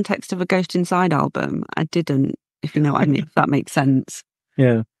in the context of a Ghost Inside album, I didn't, if you know what I mean, if that makes sense.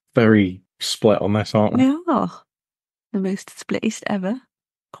 Yeah. Very split on this, aren't we? We are. The most splittest ever.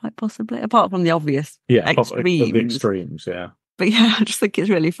 Quite possibly, apart from the obvious extremes. The extremes, yeah. But yeah, I just think it's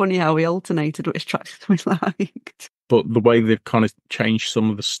really funny how we alternated which tracks we liked. But the way they've kind of changed some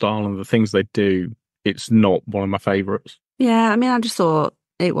of the style and the things they do, it's not one of my favourites. Yeah, I mean, I just thought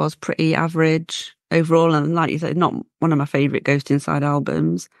it was pretty average overall. And like you said, not one of my favourite Ghost Inside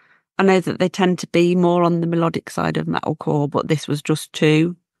albums. I know that they tend to be more on the melodic side of metalcore, but this was just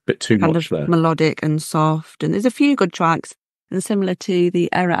too... Bit too kind much of there. Melodic and soft. And there's a few good tracks. And similar to the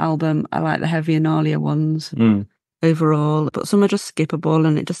Erra album, I like the heavier, gnarlier ones overall. But some are just skippable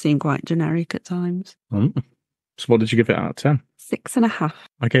and it just seemed quite generic at times. So what did you give it out of 10? 6.5.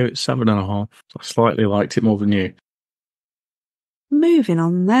 I gave it 7.5. I slightly liked it more than you. Moving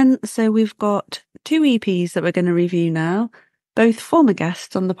on then. So we've got 2 EPs that we're going to review now. Both former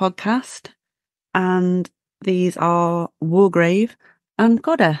guests on the podcast. And these are Wargrave and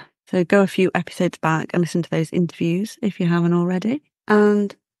Godda. So go a few episodes back and listen to those interviews if you haven't already.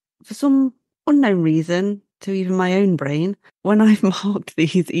 And for some unknown reason, to even my own brain, when I've marked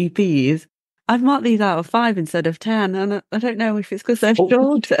these EPs, I've marked these out of 5 instead of 10. And I don't know if it's because they're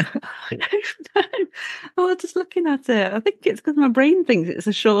shorter. I don't know. I was just looking at it. I think it's because my brain thinks it's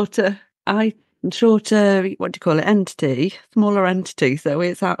a shorter, what do you call it, entity, smaller entity. So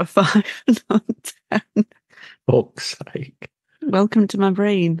it's out of 5 and not 10. Fuck's sake. Welcome to my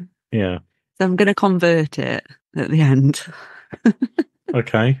brain. Yeah. So I'm going to convert it at the end.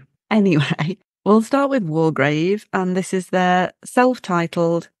 Okay. Anyway, we'll start with Wargrave, and this is their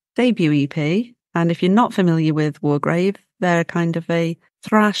self-titled debut EP. And if you're not familiar with Wargrave, they're kind of a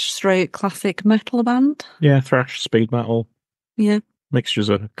thrash stroke classic metal band. Yeah, thrash, speed metal. Yeah. Mixtures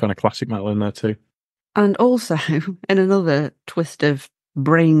of kind of classic metal in there too. And also, in another twist of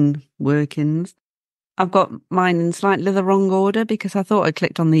brain workings, I've got mine in slightly the wrong order because I thought I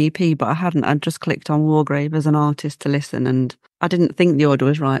clicked on the EP, but I hadn't. I'd just clicked on Wargrave as an artist to listen, and I didn't think the order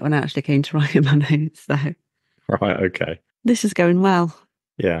was right when I actually came to write in my notes. So Right, okay. this is going well.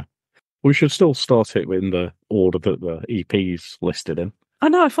 Yeah. We should still start it in the order that the EP's listed in. I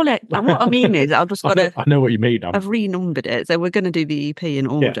know, I fully. And what I mean is, I've just got to. I know what you mean. I've renumbered it, so we're going to do the EP in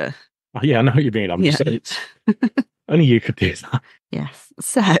order. Yeah, I know what you mean. I'm just saying it's only you could do that. Yes.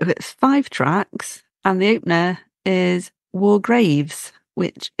 So it's 5 tracks, and the opener is War Graves,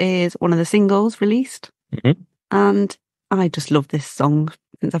 which is one of the singles released. Mm-hmm. And I just love this song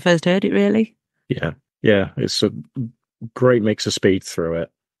since I first heard it, really. Yeah, it's a great mix of speed through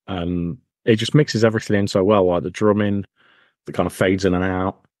it. And it just mixes everything in so well, like the drumming, that kind of fades in and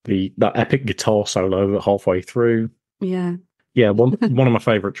out, that epic guitar solo halfway through. Yeah. Yeah, one of my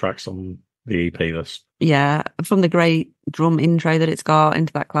favourite tracks on the EP, this. Yeah, from the great drum intro that it's got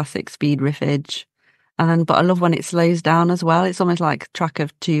into that classic speed riffage. But I love when it slows down as well. It's almost like a track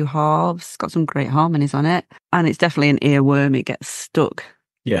of 2 halves. It's got some great harmonies on it. And it's definitely an earworm. It gets stuck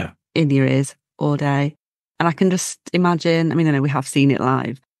in your ears all day. And I can just imagine, I mean, I know we have seen it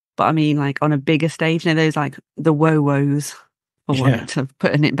live, but I mean, like on a bigger stage, you know, those like the woes, for want of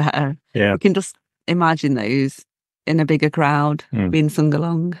putting it better. Yeah. You can just imagine those in a bigger crowd being sung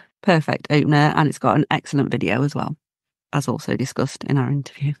along. Perfect opener. And it's got an excellent video as well, as also discussed in our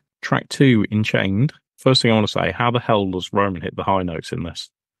interview. Track 2, Enchained. First thing I want to say, how the hell does Roman hit the high notes in this?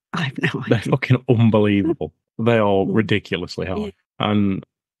 I have no idea. They're fucking unbelievable. They are ridiculously high. Yeah. And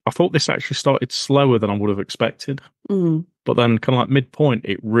I thought this actually started slower than I would have expected. But then kind of like midpoint,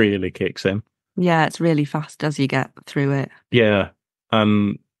 it really kicks in. Yeah, it's really fast as you get through it. Yeah.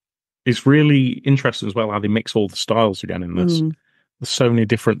 And it's really interesting as well how they mix all the styles again in this. There's so many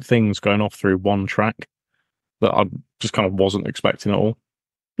different things going off through one track that I just kind of wasn't expecting at all.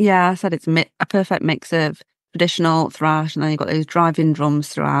 Yeah, I said it's a perfect mix of traditional thrash, and then you've got those driving drums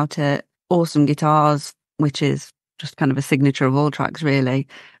throughout it. Awesome guitars, which is just kind of a signature of all tracks, really.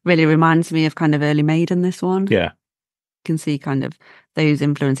 Really reminds me of kind of early Maiden, this one. Yeah. You can see kind of those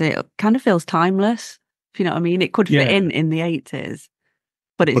influences. It kind of feels timeless, if you know what I mean. It could fit in the 80s,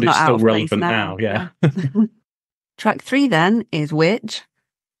 but it's not still out of relevant place now. Yeah. Track 3 then is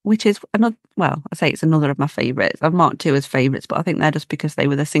which is another, well, I say it's another of my favourites. I've marked 2 as favourites, but I think they're just because they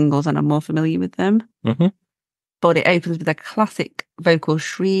were the singles and I'm more familiar with them. But it opens with a classic vocal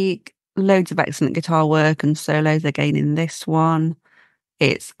shriek, loads of excellent guitar work and solos again in this one.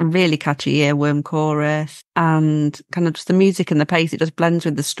 It's a really catchy earworm chorus, and kind of just the music and the pace, it just blends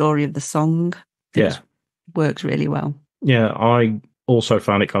with the story of the song. It just works really well. Yeah, I also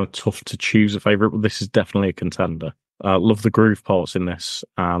found it kind of tough to choose a favourite, but this is definitely a contender. Love the groove parts in this,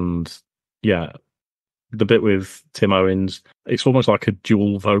 and yeah, the bit with Tim Owens, it's almost like a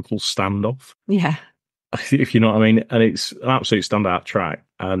dual vocal standoff. Yeah. If you know what I mean. And it's an absolute standout track,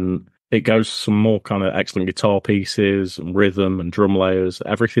 and it goes some more kind of excellent guitar pieces and rhythm and drum layers.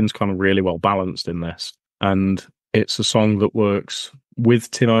 Everything's kind of really well balanced in this, and it's a song that works with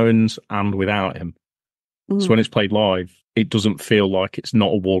Tim Owens and without him. So when it's played live, it doesn't feel like it's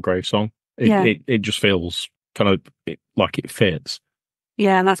not a Wargrave song. It just feels kind of like it fits.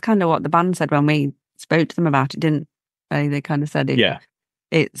 Yeah, and that's kind of what the band said when we spoke to them about it, didn't they? They kind of said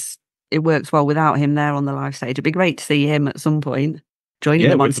it works well without him there on the live stage. It'd be great to see him at some point joining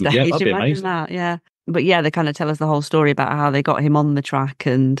them on stage. Yeah, that'd be Imagine amazing. that, yeah. But yeah, they kind of tell us the whole story about how they got him on the track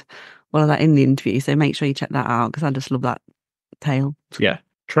and all of that in the interview. So make sure you check that out because I just love that tale. Yeah.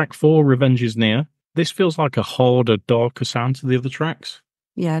 Track 4, Revenge is Near. This feels like a harder, darker sound to the other tracks.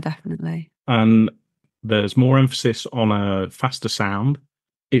 Yeah, definitely. And there's more emphasis on a faster sound.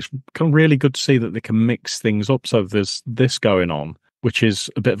 It's kind of really good to see that they can mix things up. So there's this going on, which is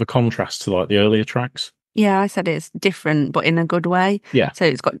a bit of a contrast to like the earlier tracks. Yeah, I said it's different, but in a good way. Yeah. So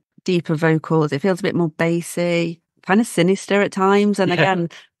it's got deeper vocals. It feels a bit more bassy, kind of sinister at times. And again,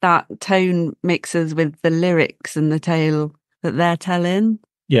 that tone mixes with the lyrics and the tale that they're telling.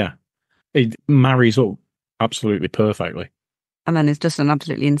 Yeah. It marries up absolutely perfectly. And then it's just an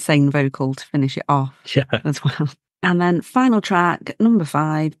absolutely insane vocal to finish it off as well. And then final track, number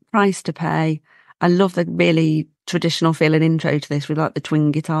 5, Price to Pay. I love the really traditional feeling intro to this with like the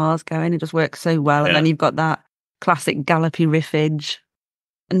twin guitars going. It just works so well. And then you've got that classic gallopy riffage.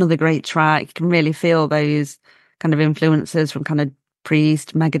 Another great track. You can really feel those kind of influences from kind of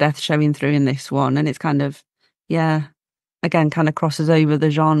Priest, Megadeth showing through in this one. And it's kind of, again, kind of crosses over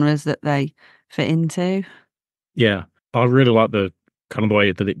the genres that they fit into. Yeah. I really like the kind of the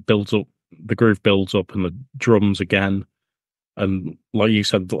way that it builds up, the groove builds up and the drums again. And like you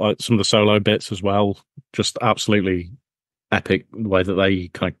said, like some of the solo bits as well, just absolutely epic the way that they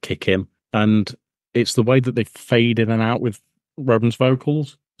kind of kick in. And it's the way that they fade in and out with Robin's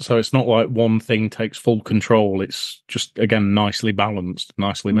vocals. So it's not like one thing takes full control. It's just, again, nicely balanced,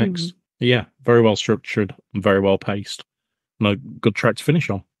 nicely mixed. Yeah, very well structured and very well paced. And a good track to finish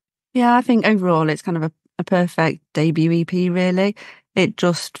on. Yeah, I think overall it's kind of a perfect debut EP, really.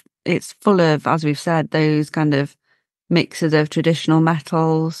 It's full of, as we've said, those kind of mixes of traditional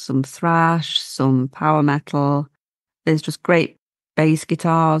metals, some thrash, some power metal. There's just great bass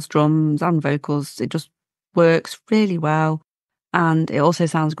guitars, drums, and vocals. It just works really well. And it also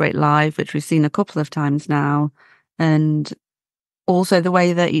sounds great live, which we've seen a couple of times now. And also the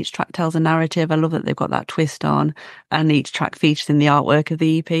way that each track tells a narrative. I love that they've got that twist on, and each track features in the artwork of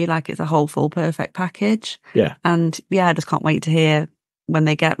the EP, like it's a whole full perfect package. Yeah. And yeah, I just can't wait to hear when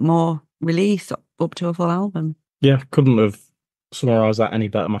they get more release up to a full album. Yeah, couldn't have summarised that any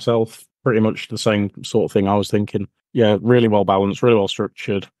better myself. Pretty much the same sort of thing I was thinking. Yeah, really well balanced, really well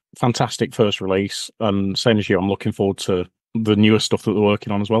structured. Fantastic first release. And same as you, I'm looking forward to the newer stuff that they're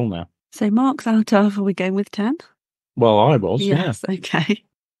working on as well now. So marks out of, are we going with 10? Well, I was, yes, yeah. Okay.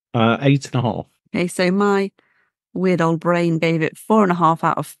 8.5. Okay, so my weird old brain gave it 4.5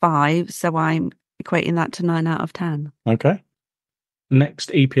 out of 5, so I'm equating that to 9 out of 10. Okay.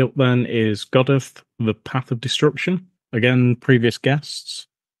 Next EP up then is Goddeth, The Path of Destruction. Again, previous guests.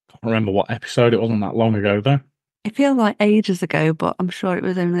 Can't remember what episode, it wasn't that long ago though. It feels like ages ago, but I'm sure it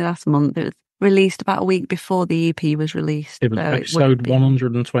was only last month. It was released about a week before the EP was released. It was episode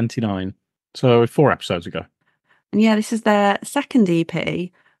 129, so 4 episodes ago. And yeah, this is their second EP,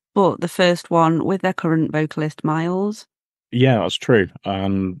 but the first one with their current vocalist, Miles. Yeah, that's true.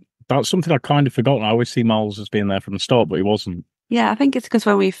 That's something I kind of forgot. I always see Miles as being there from the start, but he wasn't. Yeah, I think it's because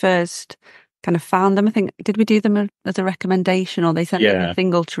when we first kind of found them, I think, did we do them as a recommendation, or they sent them a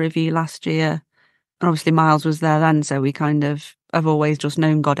single to review last year? And obviously Miles was there then, so we kind of have always just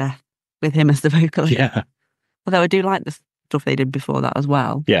known Goddeth with him as the vocalist. Yeah. Although I do like the stuff they did before that as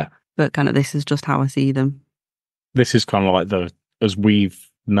well. Yeah. But kind of this is just how I see them. This is kind of like as we've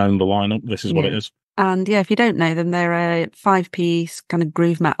known the lineup, this is what it is. And yeah, if you don't know them, they're a 5-piece kind of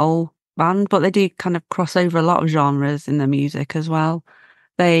groove metal band, but they do kind of cross over a lot of genres in their music as well.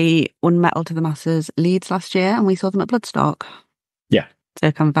 They won Metal to the Masses Leeds last year, and we saw them at Bloodstock. Yeah. So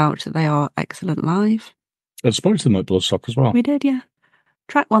I can vouch that they are excellent live. I spoke to them at Bloodstock as well. We did, yeah.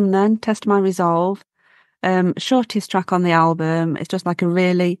 Track 1 then, Test My Resolve. Shortest track on the album. It's just like a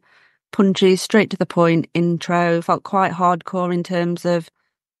really punchy, straight to the point intro. Felt quite hardcore in terms of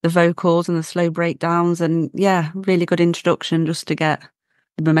the vocals and the slow breakdowns, and yeah, really good introduction just to get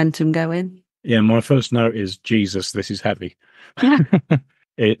the momentum going. Yeah, my first note is, Jesus, this is heavy. Yeah.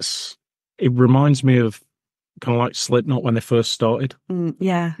 It reminds me of kind of like Slipknot when they first started.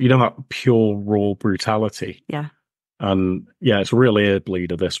 Yeah. You know, that pure raw brutality. Yeah. And yeah, it's really ear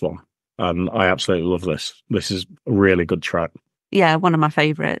bleeder, this one. And I absolutely love this. This is a really good track. Yeah, one of my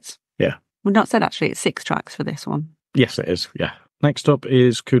favourites. Yeah. We've not said actually it's 6 tracks for this one. Yes, it is. Yeah. Next up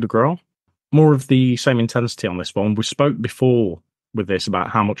is Coup de Grace. More of the same intensity on this one. We spoke before with this about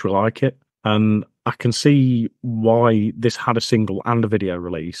how much we like it. And I can see why this had a single and a video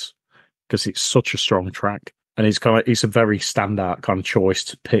release, because it's such a strong track. And it's a very standout kind of choice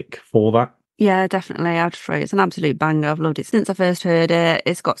to pick for that. Yeah, definitely. I'd say it's an absolute banger. I've loved it since I first heard it.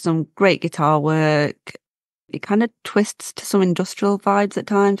 It's got some great guitar work. It kind of twists to some industrial vibes at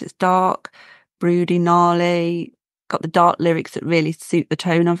times. It's dark, broody, gnarly. Got the dark lyrics that really suit the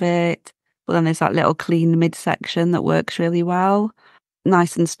tone of it. But then there's that little clean mid-section that works really well.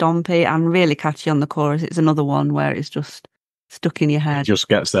 Nice and stompy and really catchy on the chorus. It's another one where it's just stuck in your head. It just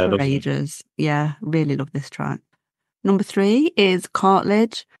gets there, for ages. Yeah, really love this track. Number 3 is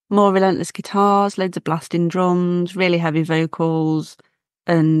Cartilage. More relentless guitars, loads of blasting drums, really heavy vocals,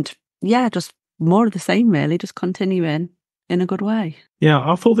 and yeah, just more of the same really, just continuing in a good way. Yeah,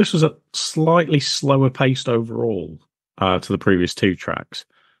 I thought this was a slightly slower paced overall to the previous 2 tracks,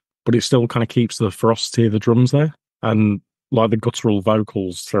 but it still kind of keeps the ferocity of the drums there, and like the guttural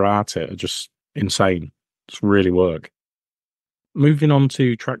vocals throughout it are just insane. It's really work. Moving on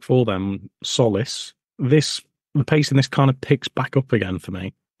to track 4 then, Solace. The pace in this kind of picks back up again for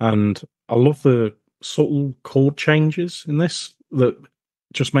me. And I love the subtle chord changes in this that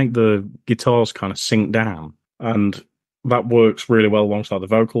just make the guitars kind of sink down. And that works really well alongside the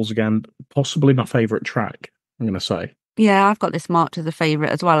vocals again. Possibly my favourite track, I'm going to say. Yeah, I've got this marked as a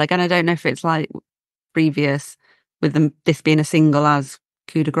favourite as well. Again, I don't know if it's like previous with this being a single as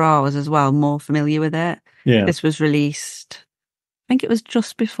Coup de Grace was as well, more familiar with it. Yeah. This was released, I think it was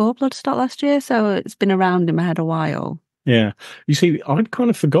just before Bloodstock last year, so it's been around in my head a while. Yeah. You see, I'd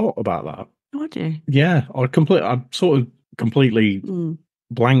kind of forgot about that. Oh, did you? Yeah. I sort of completely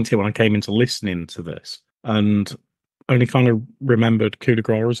blanked here when I came into listening to this, and only kind of remembered Coup de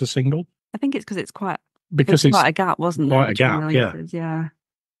Grace as a single. I think it's because it's quite Because it's quite a gap, wasn't there, quite a between gap, releases? Yeah.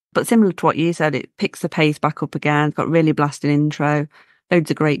 But similar to what you said, it picks the pace back up again. It's got really blasting intro, loads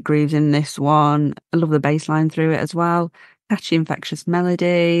of great grooves in this one. I love the bass line through it as well. Catchy, infectious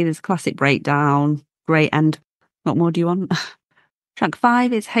melody. There's a classic breakdown. Great end. What more do you want? Track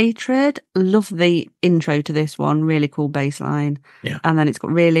 5 is Hatred. Love the intro to this one. Really cool bass line. Yeah. And then it's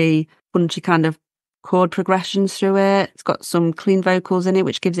got really punchy kind of chord progressions through it. It's got some clean vocals in it,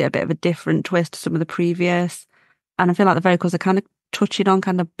 which gives it a bit of a different twist to some of the previous. And I feel like the vocals are kind of touching on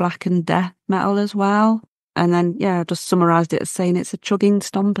kind of black and death metal as well. And then, I just summarised it as saying it's a chugging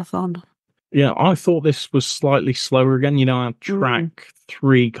stompathon. Yeah, I thought this was slightly slower again. Our track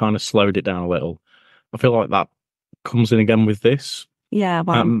 3 kind of slowed it down a little. I feel like that comes in again with this. Yeah,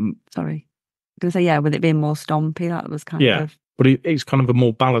 well, sorry. I was going to say, with it being more stompy, that was kind of... But it's kind of a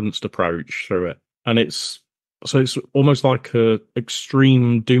more balanced approach through it. And it's almost like a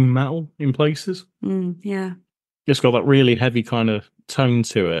extreme doom metal in places. Yeah. It's got that really heavy kind of tone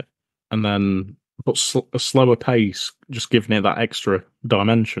to it, and then a slower pace, just giving it that extra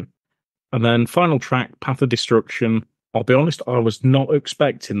dimension. And then final track, Path of Destruction. I'll be honest, I was not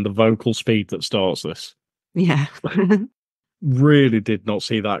expecting the vocal speed that starts this. Yeah. Really did not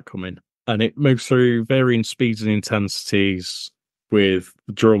see that coming. And it moves through varying speeds and intensities with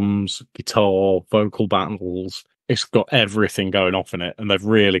drums, guitar, vocal battles. It's got everything going off in it, and they've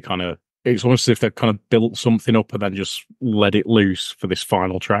really kind of... It's almost as if they've kind of built something up and then just let it loose for this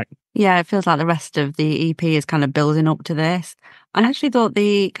final track. Yeah, it feels like the rest of the EP is kind of building up to this. I actually thought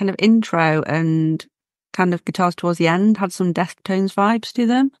the kind of intro and kind of guitars towards the end had some Deftones vibes to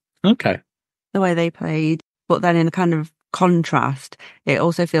them. Okay. The way they played. But then in a kind of contrast, it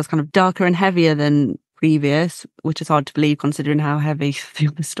also feels kind of darker and heavier than previous, which is hard to believe considering how heavy the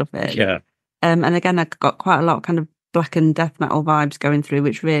other stuff is. Yeah. And again, I got quite a lot of kind of black and death metal vibes going through,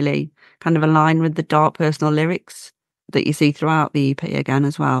 which really kind of align with the dark personal lyrics that you see throughout the EP again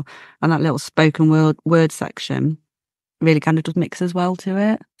as well. And that little spoken word section really kind of does mix as well to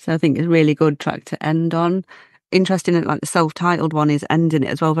it. So I think it's a really good track to end on. Interesting that like the self-titled one is ending it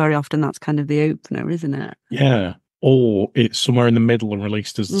as well. Very often that's kind of the opener, isn't it? Yeah. Or it's somewhere in the middle and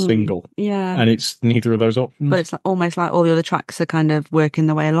released as a single. Yeah. And it's neither of those options. But it's almost like all the other tracks are kind of working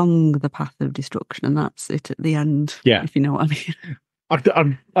their way along the path of destruction, and that's it at the end. Yeah. If you know what I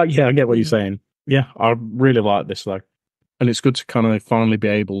mean. I get what you're saying. Yeah, I really like this though. And it's good to kind of finally be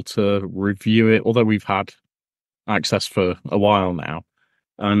able to review it, although we've had access for a while now.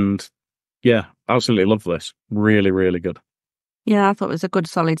 And yeah, absolutely love this. Really, really good. Yeah, I thought it was a good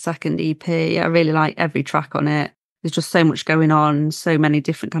solid second EP. I really like every track on it. There's just so much going on, so many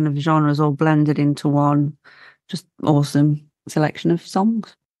different kind of genres all blended into one. Just awesome selection of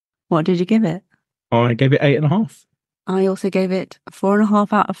songs. What did you give it? I gave it 8.5. I also gave it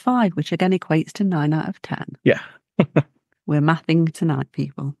 4.5 out of 5, which again equates to 9 out of 10. Yeah. We're mathing tonight,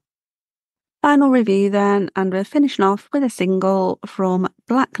 people. Final review then, and we're finishing off with a single from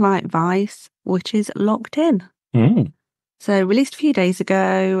Blacklight Vice, which is Locked In. So released a few days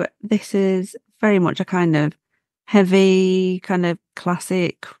ago. This is very much a kind of heavy, kind of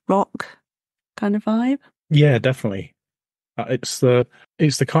classic rock kind of vibe. Yeah, definitely. It's the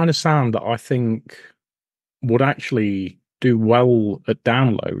kind of sound that I think would actually do well at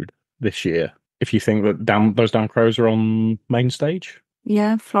Download this year. If you think that those Down Crows are on main stage.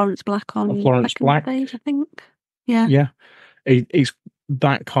 Yeah, Florence Black on Florence Black stage, I think. Yeah. Yeah. It's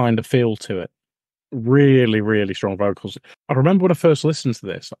that kind of feel to it. Really, really strong vocals. I remember when I first listened to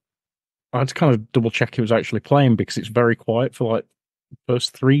this, I had to kind of double check it was actually playing because it's very quiet for like the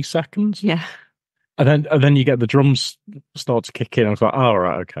first 3 seconds. Yeah. And then you get the drums start to kick in. I was like, oh,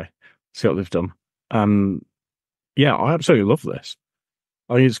 right, okay. See what they've done. Yeah, I absolutely love this.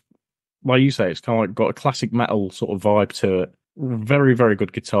 I think it's, like you say, it's kind of like got a classic metal sort of vibe to it. Very, very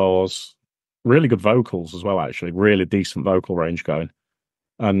good guitars. Really good vocals as well, actually. Really decent vocal range going.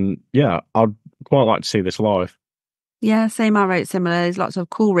 And yeah, I'd quite like to see this live. Yeah, same. I wrote similar. There's lots of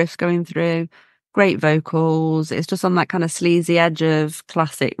cool riffs going through, great vocals. It's just on that kind of sleazy edge of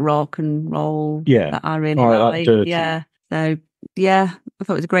classic rock and roll that I really like. Yeah. So yeah, I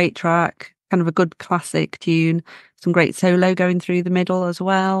thought it was a great track. Kind of a good classic tune. Some great solo going through the middle as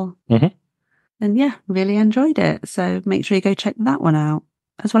well. And yeah, really enjoyed it. So make sure you go check that one out,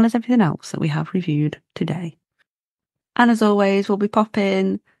 as well as everything else that we have reviewed today. And as always, we'll be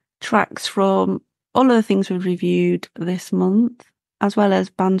popping tracks from all of the things we've reviewed this month, as well as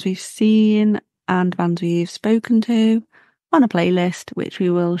bands we've seen and bands we've spoken to on a playlist, which we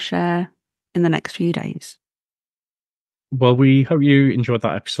will share in the next few days. Well, we hope you enjoyed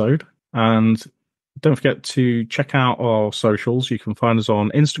that episode. And don't forget to check out our socials. You can find us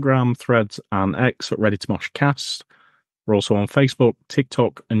on Instagram, Threads, and X at Ready to Mosh Cast. We're also on Facebook,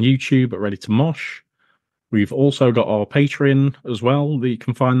 TikTok, and YouTube at Ready to Mosh. We've also got our Patreon as well that you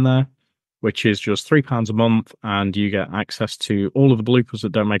can find there, which is just £3 a month, and you get access to all of the bloopers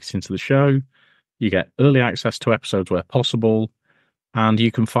that don't make it into the show. You get early access to episodes where possible, and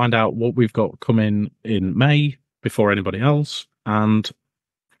you can find out what we've got coming in May before anybody else. And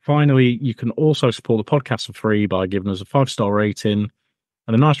finally, you can also support the podcast for free by giving us a 5-star rating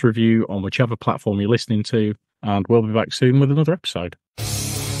and a nice review on whichever platform you're listening to. And we'll be back soon with another episode.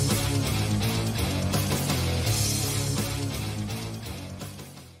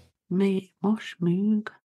 Me, Mosh Moog.